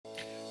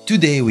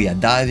Today we are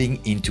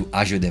diving into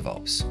Azure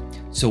DevOps.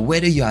 So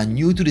whether you are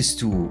new to this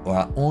tool or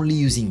are only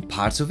using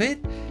parts of it,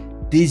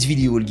 this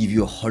video will give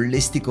you a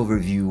holistic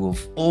overview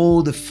of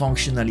all the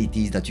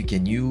functionalities that you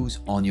can use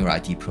on your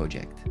IT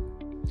project.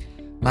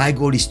 My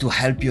goal is to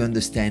help you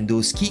understand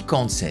those key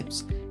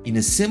concepts in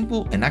a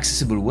simple and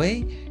accessible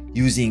way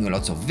using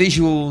lots of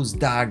visuals,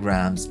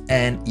 diagrams,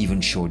 and even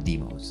short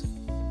demos.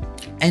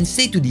 And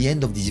stay to the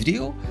end of this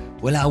video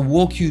where I'll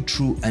walk you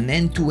through an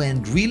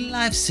end-to-end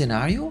real-life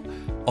scenario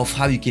of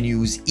how you can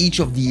use each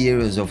of the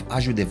areas of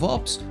Azure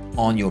DevOps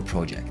on your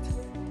project.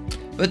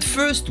 But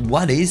first,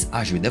 what is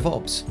Azure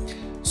DevOps?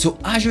 So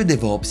Azure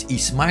DevOps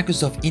is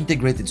Microsoft's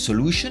integrated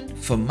solution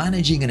for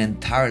managing an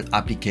entire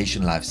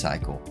application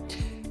lifecycle.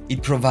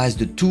 It provides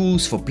the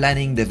tools for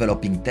planning,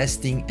 developing,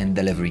 testing, and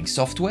delivering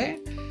software.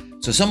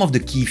 So some of the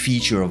key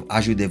features of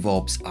Azure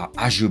DevOps are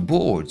Azure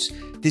Boards.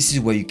 This is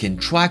where you can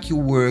track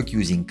your work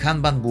using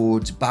Kanban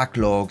boards,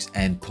 backlogs,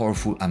 and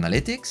powerful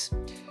analytics.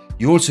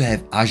 You also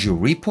have Azure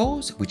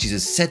Repos, which is a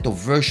set of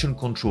version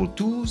control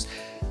tools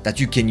that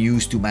you can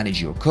use to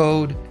manage your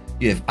code.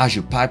 You have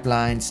Azure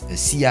Pipelines, a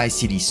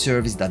CI/CD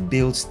service that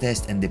builds,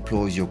 tests, and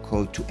deploys your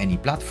code to any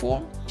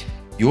platform.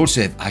 You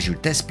also have Azure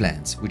Test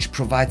Plans, which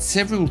provides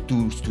several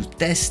tools to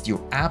test your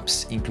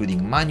apps,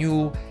 including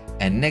manual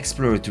and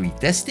exploratory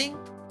testing.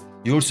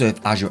 You also have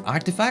Azure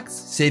Artefacts,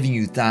 saving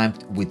you time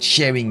with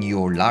sharing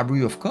your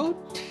library of code.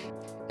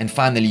 And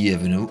finally, you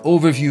have an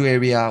overview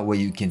area where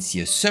you can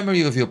see a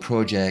summary of your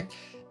project,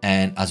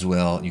 and as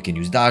well, you can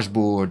use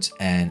dashboards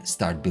and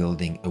start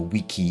building a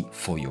wiki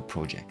for your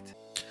project.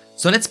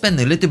 So let's spend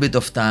a little bit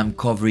of time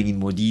covering in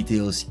more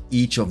details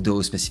each of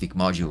those specific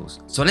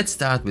modules. So let's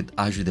start with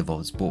Azure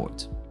DevOps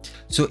Board.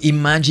 So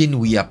imagine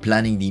we are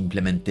planning the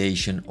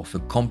implementation of a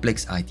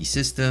complex IT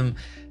system.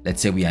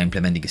 Let's say we are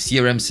implementing a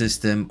CRM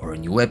system or a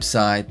new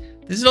website.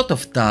 There's a lot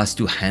of tasks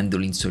to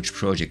handle in such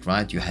project,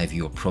 right? You have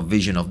your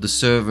provision of the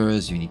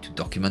servers, you need to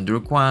document the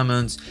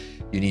requirements,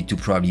 you need to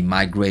probably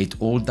migrate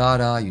all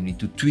data, you need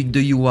to tweak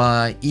the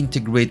UI,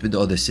 integrate with the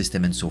other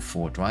system and so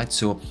forth, right?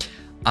 So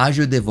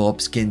Azure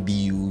DevOps can be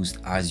used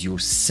as your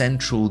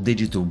central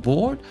digital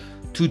board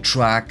to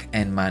track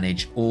and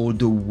manage all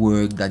the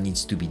work that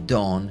needs to be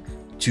done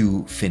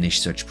to finish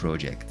such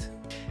project.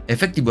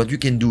 Effectively, what you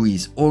can do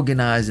is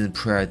organize and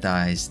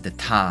prioritize the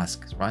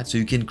tasks, right? So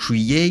you can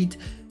create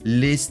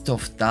list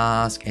of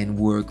tasks and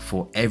work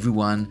for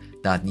everyone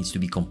that needs to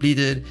be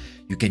completed.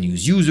 You can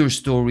use user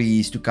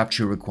stories to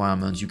capture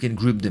requirements. You can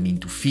group them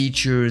into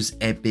features,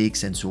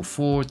 epics, and so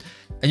forth.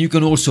 And you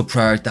can also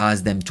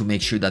prioritize them to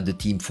make sure that the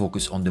team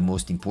focus on the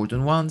most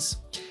important ones.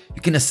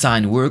 You can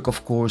assign work,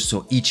 of course,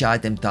 so each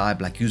item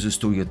type like user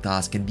story or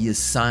task can be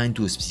assigned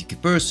to a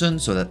specific person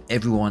so that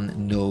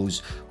everyone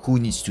knows who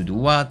needs to do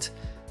what.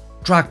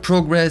 Track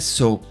progress,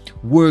 so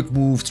work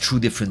moved through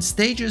different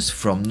stages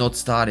from not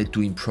started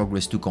to in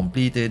progress to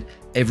completed.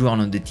 Everyone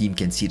on the team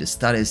can see the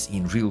status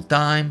in real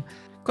time.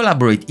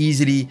 Collaborate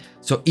easily,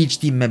 so each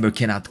team member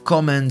can add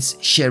comments,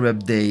 share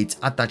updates,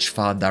 attach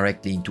files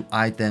directly into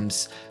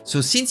items.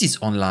 So since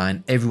it's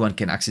online, everyone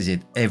can access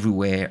it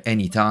everywhere,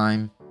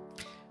 anytime.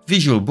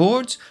 Visual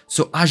boards,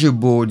 so Azure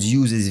Boards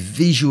uses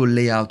visual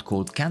layout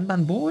called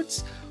Kanban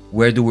boards,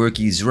 where the work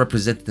is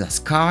represented as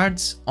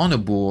cards on a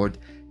board,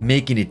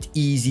 making it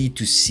easy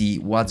to see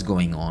what's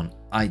going on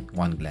at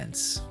one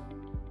glance.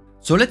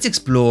 So let's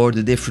explore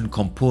the different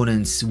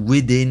components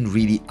within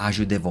really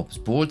Azure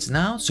DevOps boards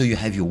now. So you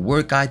have your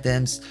work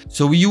items.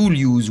 So you'll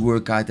use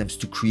work items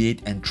to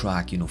create and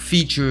track,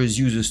 features,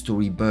 user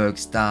story,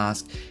 bugs,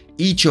 tasks.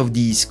 Each of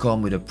these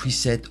come with a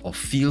preset of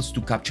fields to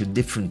capture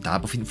different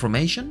type of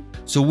information.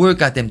 So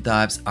work item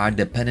types are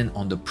dependent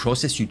on the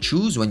process you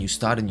choose when you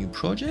start a new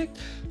project.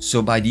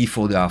 So by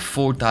default, there are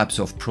 4 types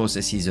of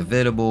processes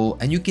available,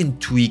 and you can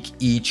tweak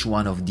each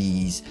one of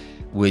these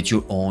with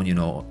your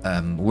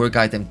own, work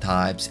item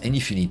types. And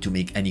if you need to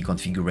make any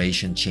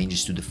configuration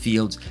changes to the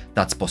fields,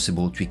 that's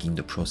possible tweaking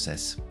the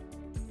process.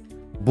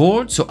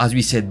 Boards. So as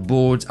we said,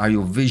 boards are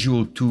your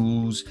visual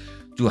tools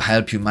to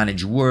help you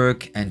manage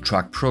work and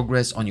track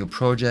progress on your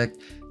project.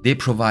 They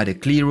provide a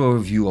clear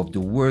overview of the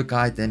work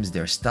items,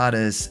 their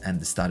status, and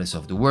the status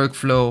of the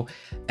workflow,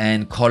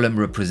 and columns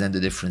represent the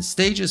different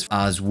stages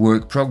as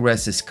work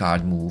progresses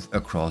card move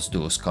across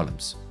those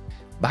columns.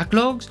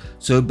 Backlogs.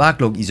 So a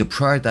backlog is a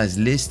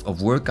prioritized list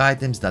of work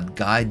items that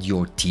guide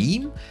your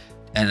team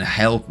and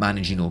help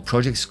manage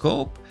project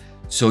scope.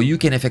 So you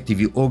can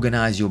effectively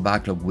organize your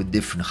backlog with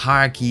different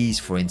hierarchies,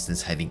 for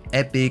instance, having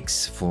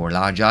epics for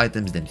large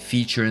items, then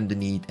feature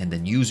underneath, and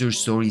then user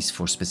stories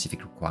for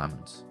specific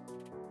requirements.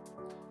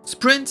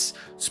 Sprints.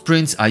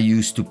 Sprints are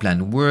used to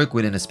plan work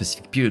within a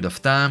specific period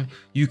of time.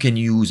 You can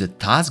use a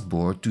task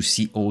board to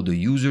see all the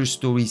user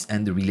stories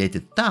and the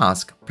related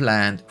tasks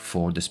planned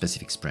for the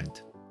specific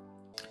sprint.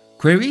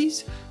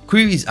 Queries.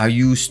 Queries are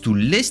used to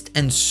list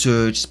and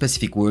search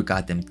specific work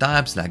item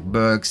types like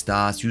bugs,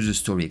 tasks, user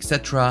story,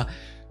 etc.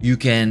 You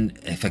can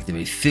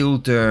effectively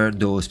filter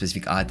those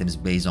specific items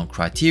based on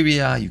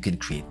criteria. You can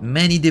create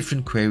many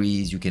different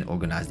queries. You can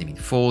organize them in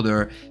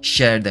folder,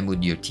 share them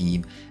with your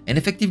team, and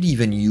effectively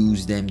even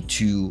use them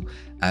to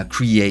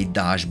create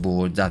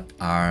dashboards that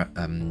are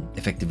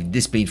effectively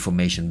display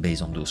information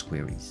based on those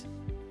queries.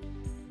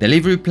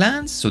 Delivery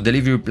plans. So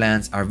delivery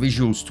plans are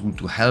visual tools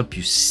to help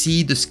you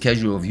see the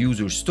schedule of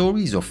user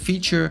stories or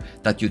feature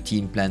that your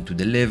team plan to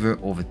deliver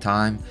over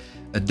time.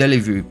 A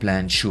delivery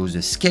plan shows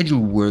the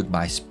scheduled work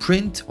by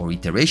sprint or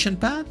iteration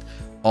path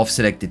of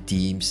selected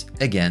teams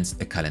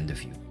against a calendar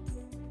view.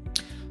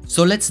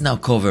 So let's now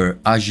cover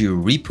Azure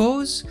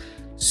Repos.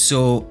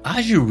 So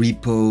Azure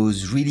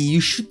Repos, really,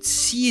 you should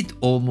see it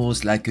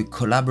almost like a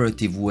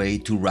collaborative way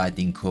to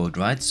writing code,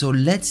 right? So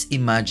let's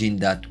imagine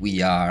that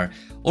we are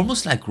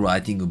almost like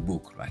writing a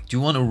book, right?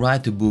 You want to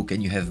write a book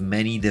and you have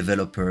many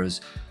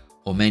developers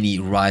or many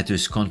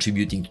writers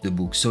contributing to the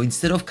book. So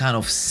instead of kind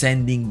of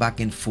sending back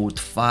and forth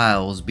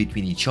files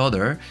between each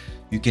other,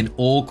 you can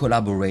all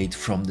collaborate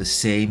from the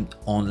same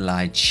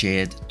online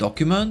shared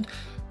document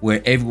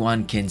where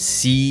everyone can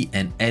see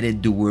and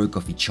edit the work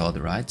of each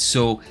other, right?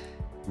 So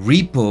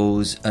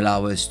repos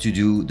allow us to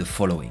do the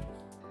following.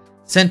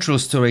 Central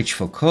storage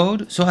for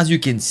code. So as you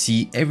can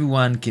see,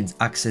 everyone can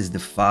access the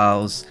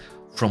files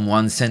from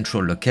one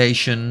central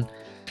location.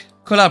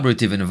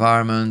 Collaborative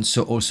environment,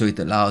 so also it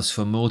allows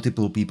for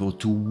multiple people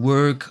to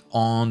work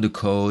on the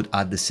code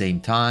at the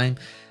same time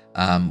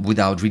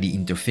without really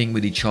interfering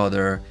with each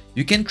other.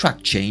 You can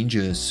track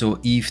changes, so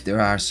if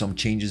there are some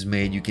changes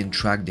made, you can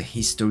track the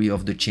history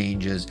of the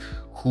changes,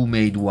 who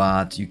made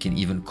what. You can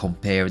even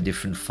compare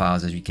different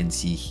files, as you can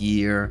see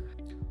here.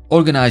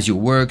 Organize your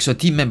work, so a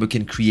team member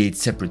can create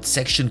separate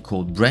sections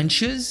called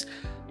branches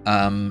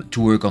to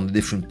work on the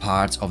different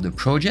parts of the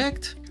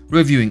project.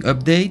 Reviewing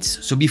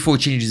updates, so before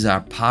changes are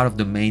part of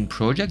the main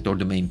project or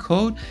the main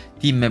code,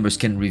 team members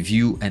can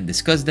review and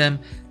discuss them.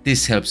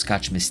 This helps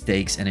catch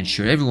mistakes and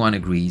ensure everyone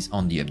agrees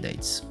on the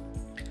updates.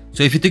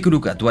 So if you take a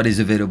look at what is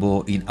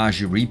available in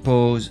Azure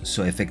Repos,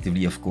 so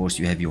effectively, of course,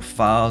 you have your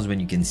files when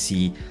you can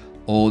see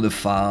all the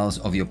files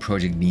of your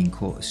project being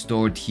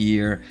stored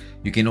here.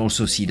 You can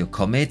also see the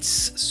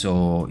commits,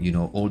 so you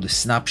know all the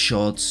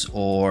snapshots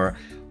or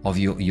of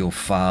your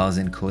files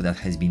and code that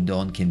has been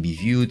done can be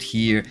viewed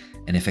here,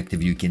 and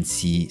effectively you can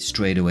see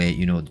straight away,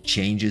 you know, the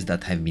changes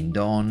that have been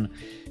done.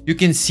 You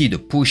can see the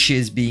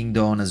pushes being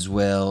done as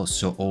well,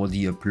 so all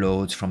the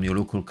uploads from your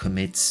local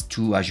commits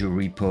to Azure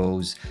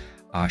Repos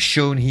are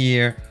shown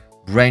here.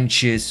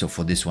 Branches, so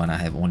for this one I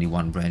have only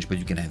one branch, but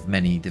you can have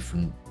many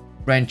different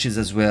branches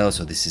as well,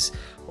 so this is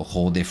a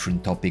whole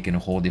different topic and a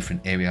whole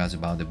different areas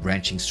about the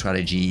branching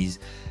strategies.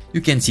 You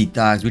can see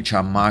tags, which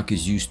are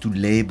markers used to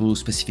label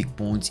specific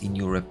points in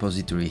your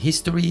repository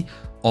history,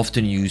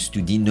 often used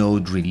to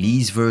denote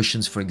release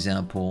versions, for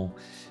example.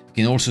 You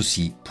can also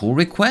see pull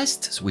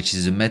requests, which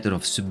is a method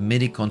of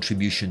submitting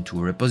contribution to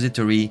a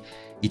repository.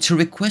 It's a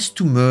request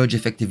to merge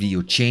effectively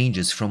your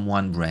changes from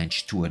one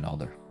branch to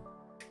another.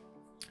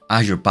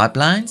 Azure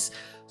Pipelines.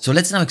 So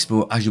let's now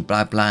explore Azure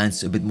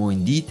Pipelines a bit more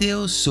in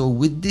detail. So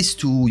with this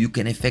tool, you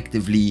can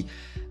effectively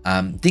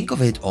think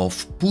of it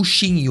of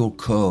pushing your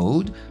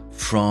code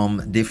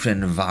from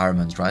different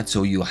environments, right?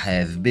 So you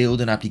have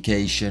built an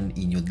application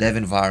in your dev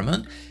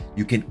environment.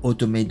 You can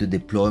automate the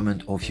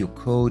deployment of your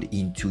code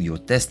into your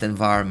test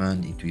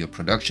environment, into your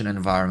production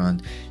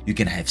environment. You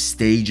can have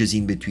stages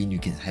in between. You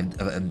can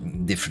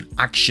have different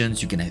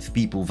actions. You can have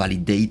people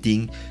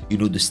validating, you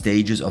know, the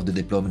stages of the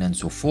deployment and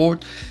so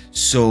forth.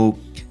 So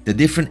the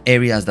different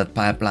areas that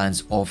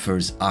Pipelines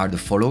offers are the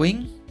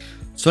following.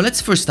 So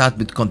let's first start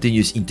with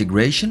continuous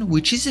integration,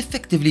 which is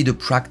effectively the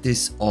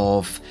practice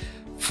of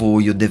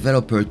for your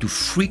developer to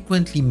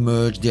frequently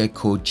merge their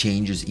code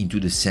changes into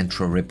the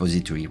central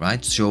repository,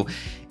 right? So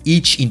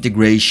each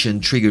integration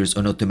triggers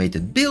an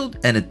automated build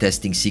and a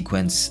testing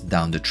sequence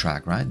down the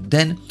track, right?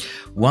 Then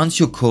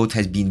once your code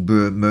has been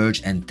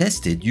merged and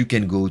tested, you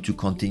can go to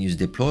continuous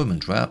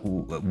deployment, right?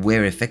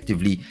 Where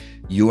effectively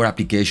your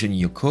application,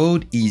 your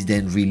code is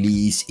then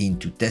released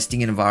into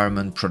testing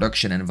environment,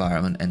 production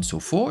environment, and so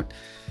forth.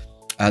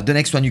 The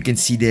next one you can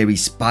see there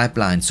is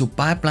pipelines. So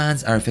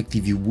pipelines are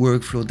effectively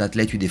workflow that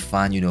let you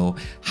define, you know,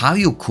 how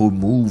your code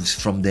moves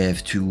from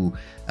dev to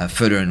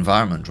further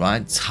environment,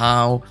 right? It's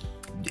how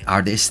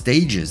are there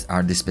stages?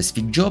 Are there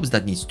specific jobs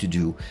that needs to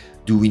do?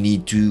 Do we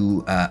need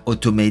to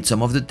automate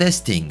some of the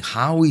testing?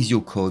 How is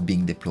your code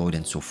being deployed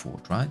and so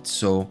forth, right?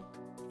 So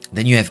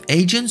then you have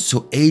agents.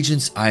 So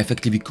agents are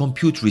effectively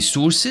compute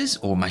resources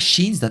or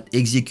machines that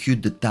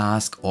execute the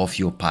task of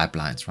your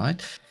pipelines,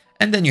 right?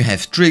 And then you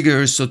have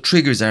triggers. So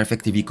triggers are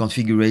effectively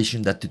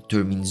configuration that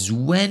determines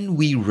when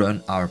we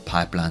run our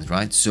pipelines,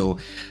 right? So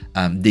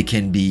they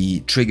can be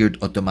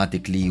triggered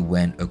automatically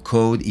when a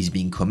code is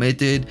being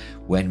committed,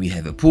 when we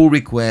have a pull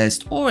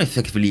request, or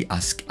effectively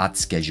at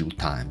scheduled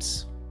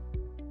times.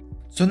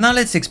 So now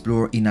let's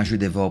explore in Azure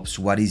DevOps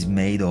what is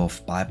made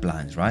of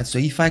pipelines, right? So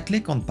if I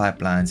click on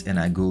pipelines and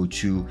I go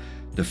to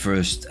the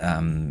first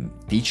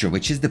feature,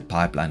 which is the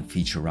pipeline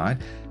feature, right?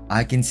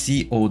 I can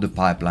see all the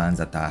pipelines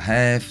that I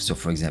have. So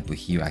for example,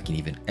 here I can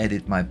even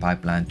edit my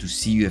pipeline to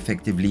see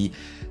effectively.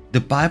 The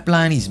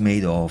pipeline is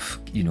made of,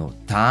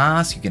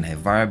 tasks. You can have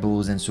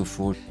variables and so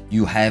forth.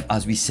 You have,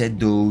 as we said,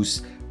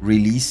 those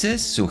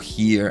releases. So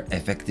here,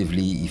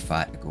 effectively, if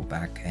I go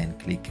back and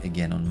click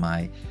again on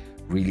my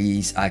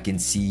release, I can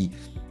see,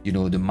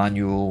 the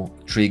manual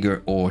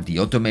trigger or the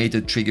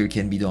automated trigger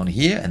can be done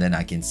here. And then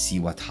I can see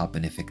what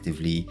happened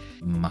effectively,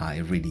 my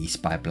release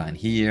pipeline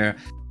here.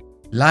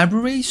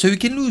 Library. So you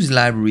can use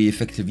library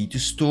effectively to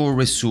store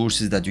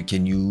resources that you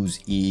can use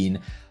in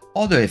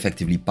other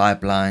effectively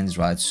pipelines,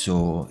 right?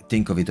 So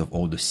think of it of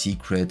all the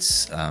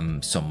secrets,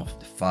 some of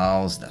the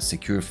files, the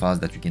secure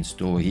files that you can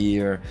store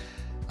here.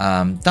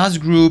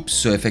 Task groups.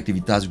 So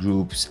effectively task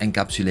groups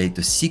encapsulate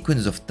the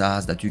sequence of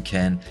tasks that you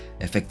can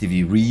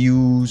effectively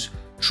reuse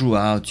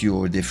throughout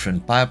your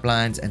different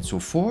pipelines and so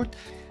forth.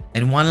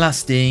 And one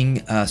last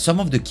thing, some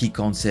of the key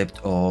concepts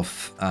of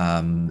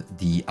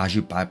the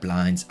Azure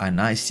pipelines are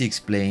nicely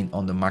explained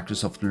on the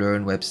Microsoft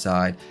Learn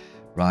website,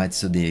 right?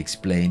 So they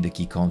explain the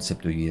key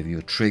concept where you have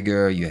your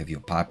trigger, you have your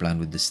pipeline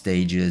with the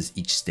stages.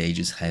 Each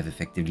stages have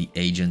effectively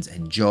agents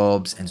and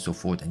jobs and so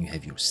forth, and you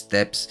have your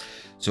steps.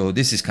 So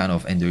this is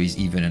and there is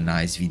even a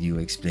nice video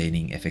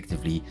explaining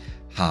effectively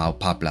how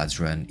pipelines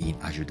run in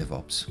Azure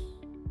DevOps.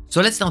 So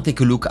let's now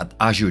take a look at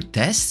Azure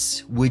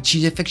Tests, which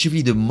is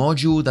effectively the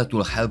module that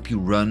will help you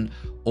run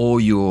all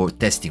your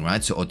testing,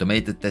 right? So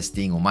automated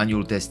testing or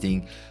manual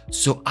testing.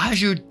 So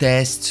Azure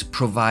Tests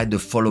provide the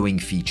following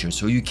features.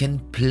 So you can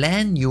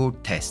plan your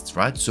tests,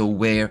 right? So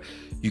where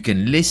you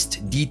can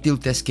list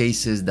detailed test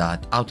cases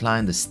that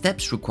outline the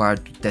steps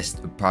required to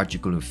test a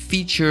particular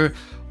feature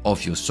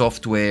of your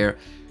software.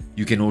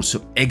 You can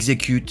also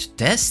execute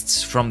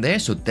tests from there.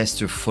 So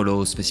tester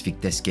follows specific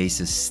test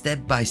cases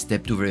step by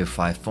step to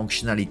verify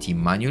functionality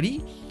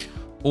manually.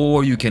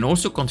 Or you can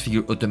also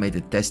configure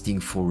automated testing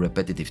for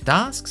repetitive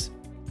tasks.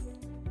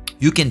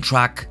 You can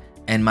track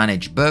and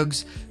manage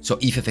bugs. So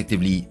if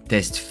effectively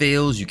test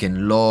fails, you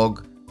can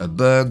log a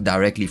bug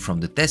directly from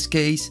the test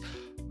case.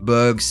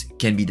 Bugs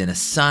can be then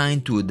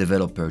assigned to a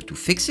developer to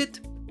fix it.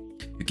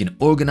 You can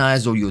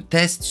organize all your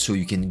tests, so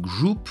you can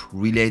group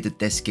related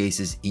test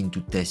cases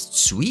into test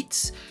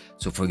suites.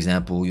 So for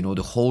example,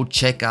 the whole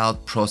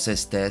checkout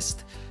process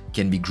test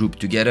can be grouped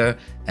together,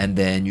 and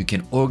then you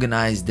can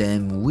organize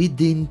them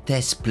within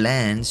test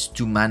plans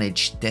to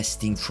manage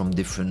testing from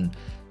different,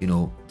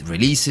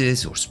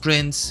 releases or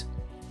sprints.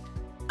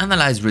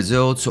 Analyze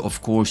results. So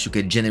of course you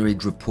can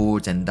generate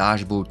reports and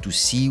dashboard to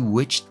see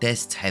which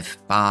tests have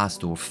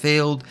passed or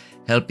failed,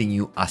 helping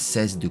you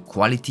assess the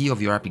quality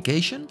of your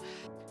application.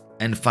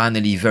 And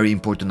finally, very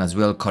important as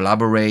well,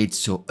 collaborate.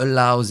 So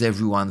allows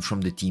everyone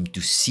from the team to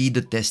see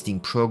the testing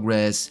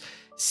progress,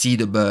 see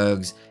the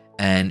bugs,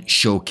 and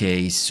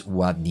showcase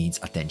what needs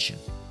attention.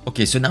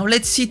 Okay, so now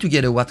let's see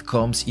together what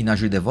comes in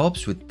Azure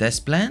DevOps with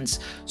test plans.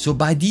 So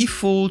by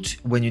default,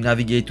 when you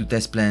navigate to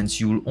test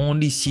plans, you will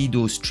only see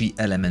those three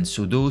elements.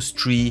 So those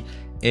three: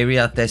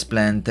 area, test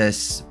plan,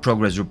 test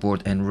progress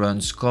report, and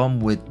runs come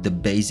with the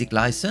basic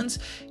license.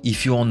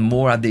 If you want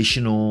more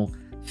additional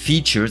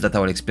features that I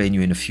will explain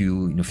you in a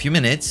few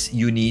minutes,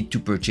 you need to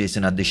purchase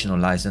an additional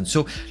license.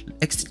 So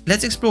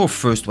let's explore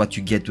first what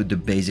you get with the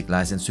basic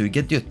license. So you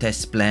get your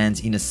test plans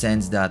in a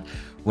sense that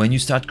when you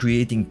start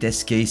creating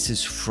test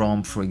cases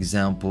from, for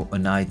example,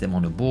 an item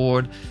on a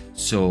board,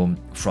 so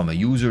from a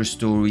user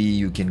story,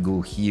 you can go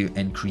here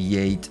and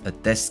create a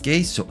test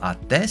case. So add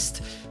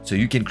test. So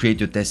you can create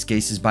your test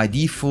cases. By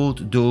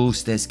default,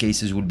 those test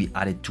cases will be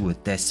added to a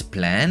test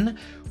plan,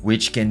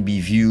 which can be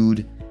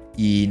viewed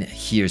in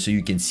here. So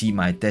you can see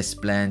my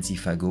test plans.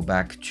 If I go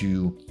back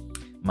to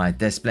my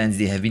test plans,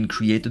 they have been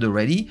created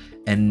already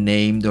and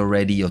named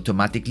already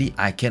automatically.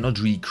 I cannot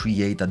really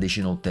create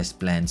additional test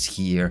plans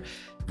here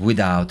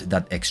without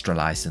that extra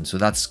license. So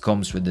that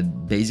comes with the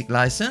basic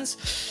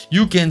license.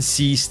 You can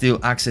see still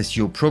access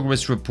your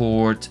progress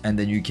report, and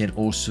then you can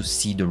also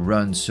see the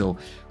run. So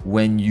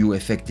when you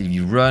effectively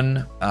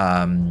run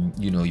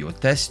your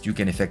test, you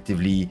can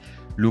effectively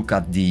look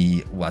at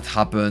what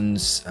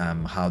happens,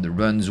 how the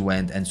runs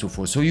went, and so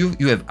forth. So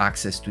you have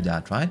access to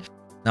that, right?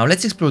 Now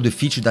let's explore the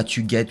feature that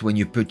you get when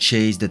you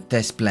purchase the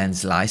test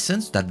plans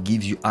license that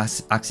gives you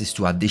access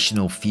to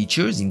additional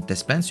features in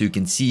test plans. So you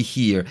can see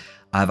here,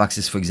 I have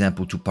access, for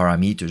example, to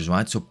parameters,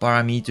 right? So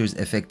parameters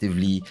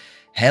effectively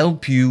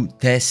help you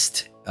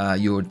test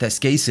your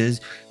test cases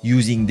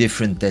using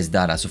different test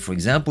data. So for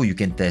example, you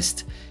can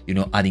test,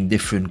 adding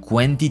different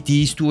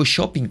quantities to a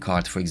shopping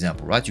cart, for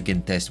example, right? You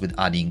can test with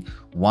adding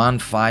 1,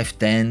 5,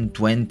 10,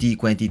 20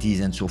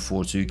 quantities and so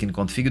forth. So you can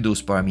configure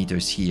those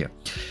parameters here.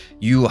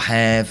 You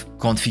have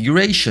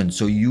configuration.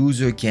 So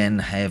user can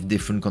have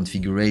different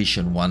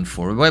configuration, one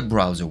for a web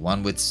browser,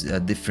 one with a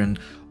different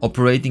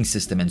operating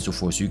system and so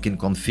forth. So you can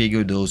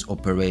configure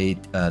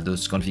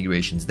those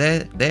configurations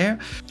there.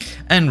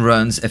 And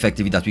runs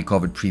effectively that we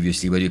covered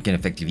previously, where you can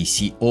effectively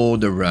see all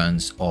the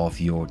runs of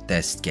your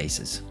test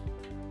cases.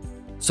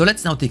 So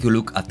let's now take a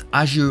look at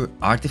Azure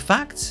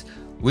Artefacts,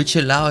 which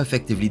allow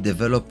effectively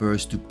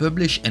developers to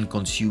publish and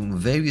consume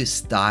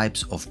various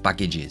types of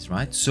packages,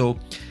 right? So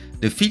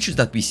the features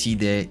that we see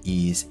there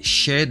is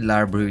shared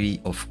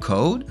library of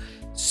code.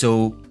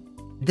 So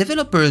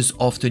developers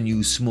often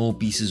use small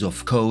pieces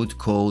of code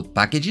called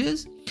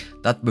packages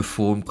that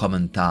perform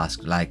common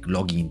tasks like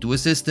logging into a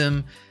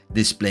system,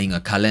 displaying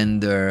a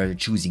calendar,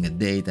 choosing a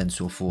date, and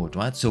so forth,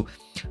 right? So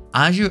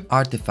Azure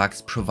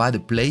Artefacts provide a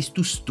place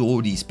to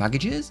store these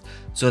packages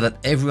so that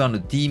everyone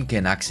on the team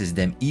can access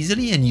them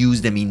easily and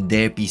use them in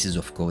their pieces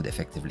of code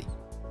effectively.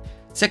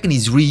 Second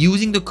is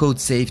reusing the code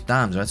saves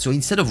time, right? So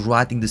instead of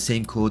writing the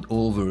same code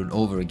over and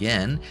over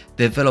again,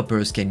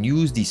 developers can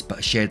use these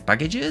shared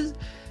packages,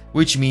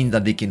 which means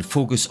that they can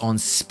focus on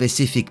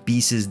specific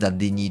pieces that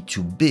they need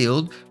to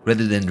build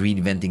rather than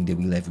reinventing the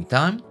wheel every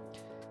time.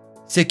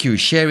 Secure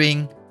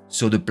sharing.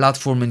 So the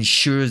platform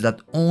ensures that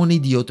only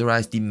the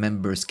authorized team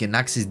members can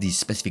access these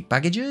specific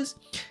packages.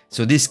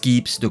 So this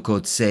keeps the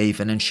code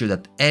safe and ensures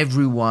that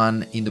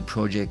everyone in the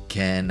project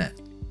can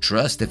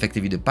trust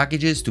effectively the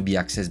packages to be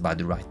accessed by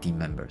the right team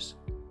members.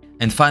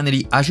 And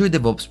finally, Azure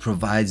DevOps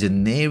provides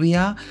an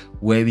area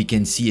where we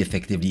can see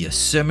effectively a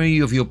summary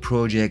of your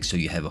project. So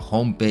you have a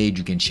homepage,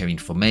 you can share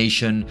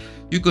information,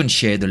 you can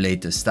share the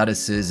latest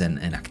statuses and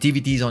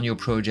activities on your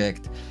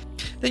project.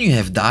 Then you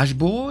have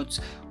dashboards,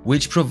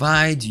 which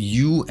provide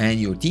you and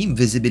your team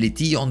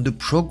visibility on the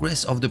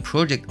progress of the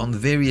project on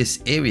various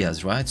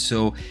areas, right?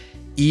 So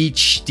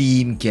each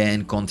team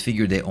can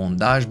configure their own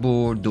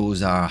dashboard.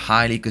 Those are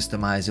highly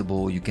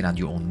customizable. You can add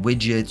your own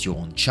widgets, your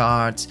own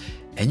charts,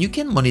 and you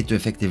can monitor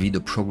effectively the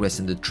progress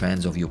and the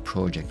trends of your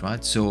project,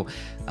 right? So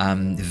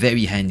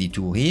very handy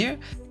tool here.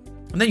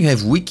 And then you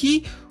have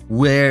Wiki,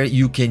 where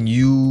you can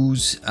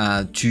use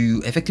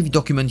to effectively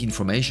document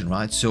information,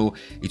 right? So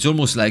it's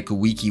almost like a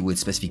wiki with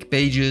specific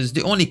pages.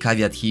 The only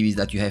caveat here is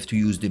that you have to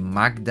use the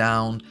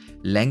Markdown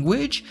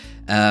language,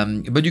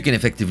 but you can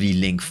effectively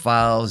link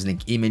files,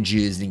 link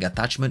images, link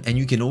attachment, and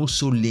you can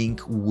also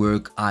link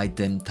work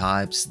item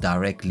types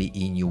directly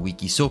in your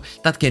wiki. So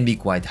that can be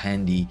quite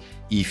handy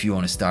if you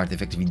want to start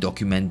effectively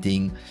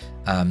documenting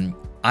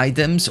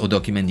items or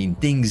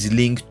documenting things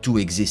linked to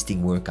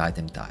existing work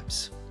item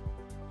types.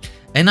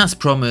 And as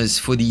promised,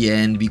 for the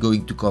end, we're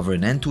going to cover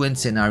an end-to-end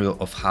scenario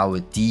of how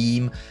a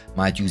team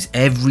might use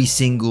every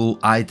single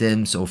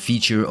items or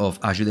feature of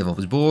Azure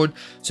DevOps board.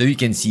 So you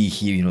can see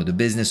here, the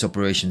business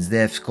operations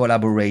devs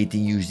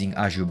collaborating using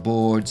Azure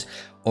boards,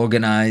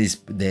 organize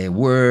their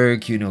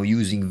work,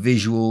 using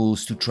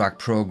visuals to track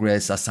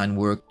progress, assign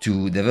work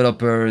to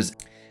developers.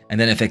 And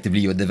then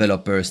effectively your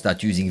developers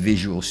start using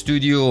Visual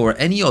Studio or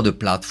any other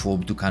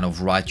platform to kind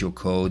of write your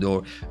code,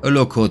 or a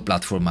low-code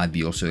platform might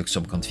be also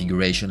some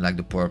configuration like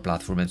the Power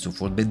Platform and so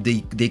forth. But they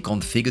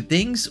configure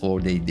things,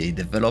 or they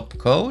develop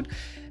code,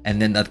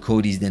 and then that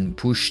code is then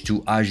pushed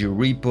to Azure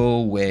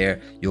Repo, where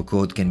your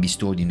code can be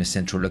stored in a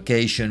central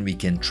location. We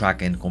can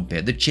track and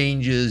compare the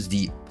changes,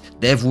 the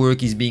dev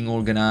work is being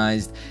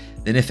organized.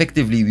 Then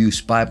effectively we use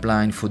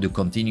pipeline for the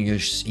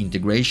continuous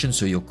integration,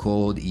 so your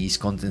code is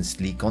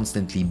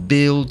constantly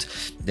built.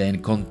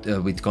 Then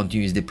with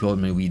continuous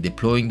deployment, we're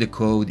deploying the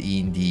code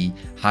in the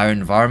higher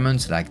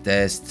environments like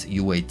test,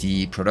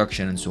 UAT,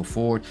 production, and so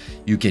forth.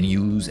 You can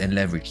use and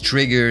leverage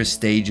triggers,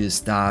 stages,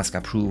 task,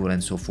 approval,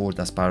 and so forth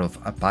as part of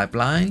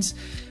pipelines.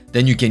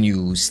 Then you can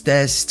use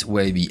test,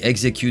 where we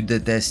execute the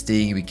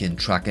testing, we can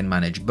track and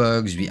manage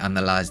bugs, we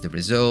analyze the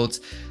results.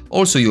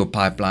 Also, your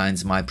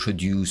pipelines might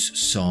produce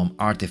some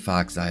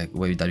artifacts like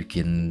where that you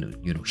can,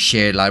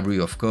 share library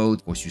of code.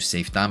 Of course, you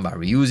save time by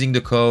reusing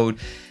the code.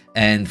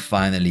 And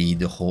finally,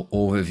 the whole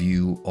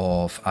overview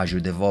of Azure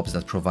DevOps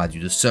that provides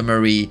you the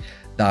summary,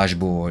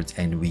 dashboards,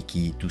 and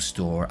wiki to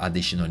store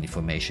additional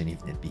information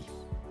if need be.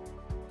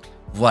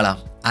 Voila,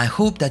 I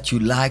hope that you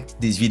liked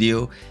this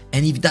video,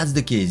 and if that's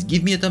the case,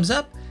 give me a thumbs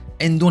up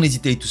and don't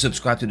hesitate to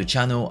subscribe to the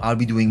channel. I'll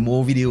be doing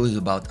more videos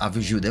about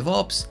Azure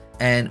DevOps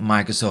and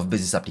Microsoft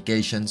Business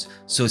Applications,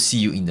 so see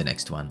you in the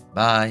next one.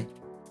 Bye.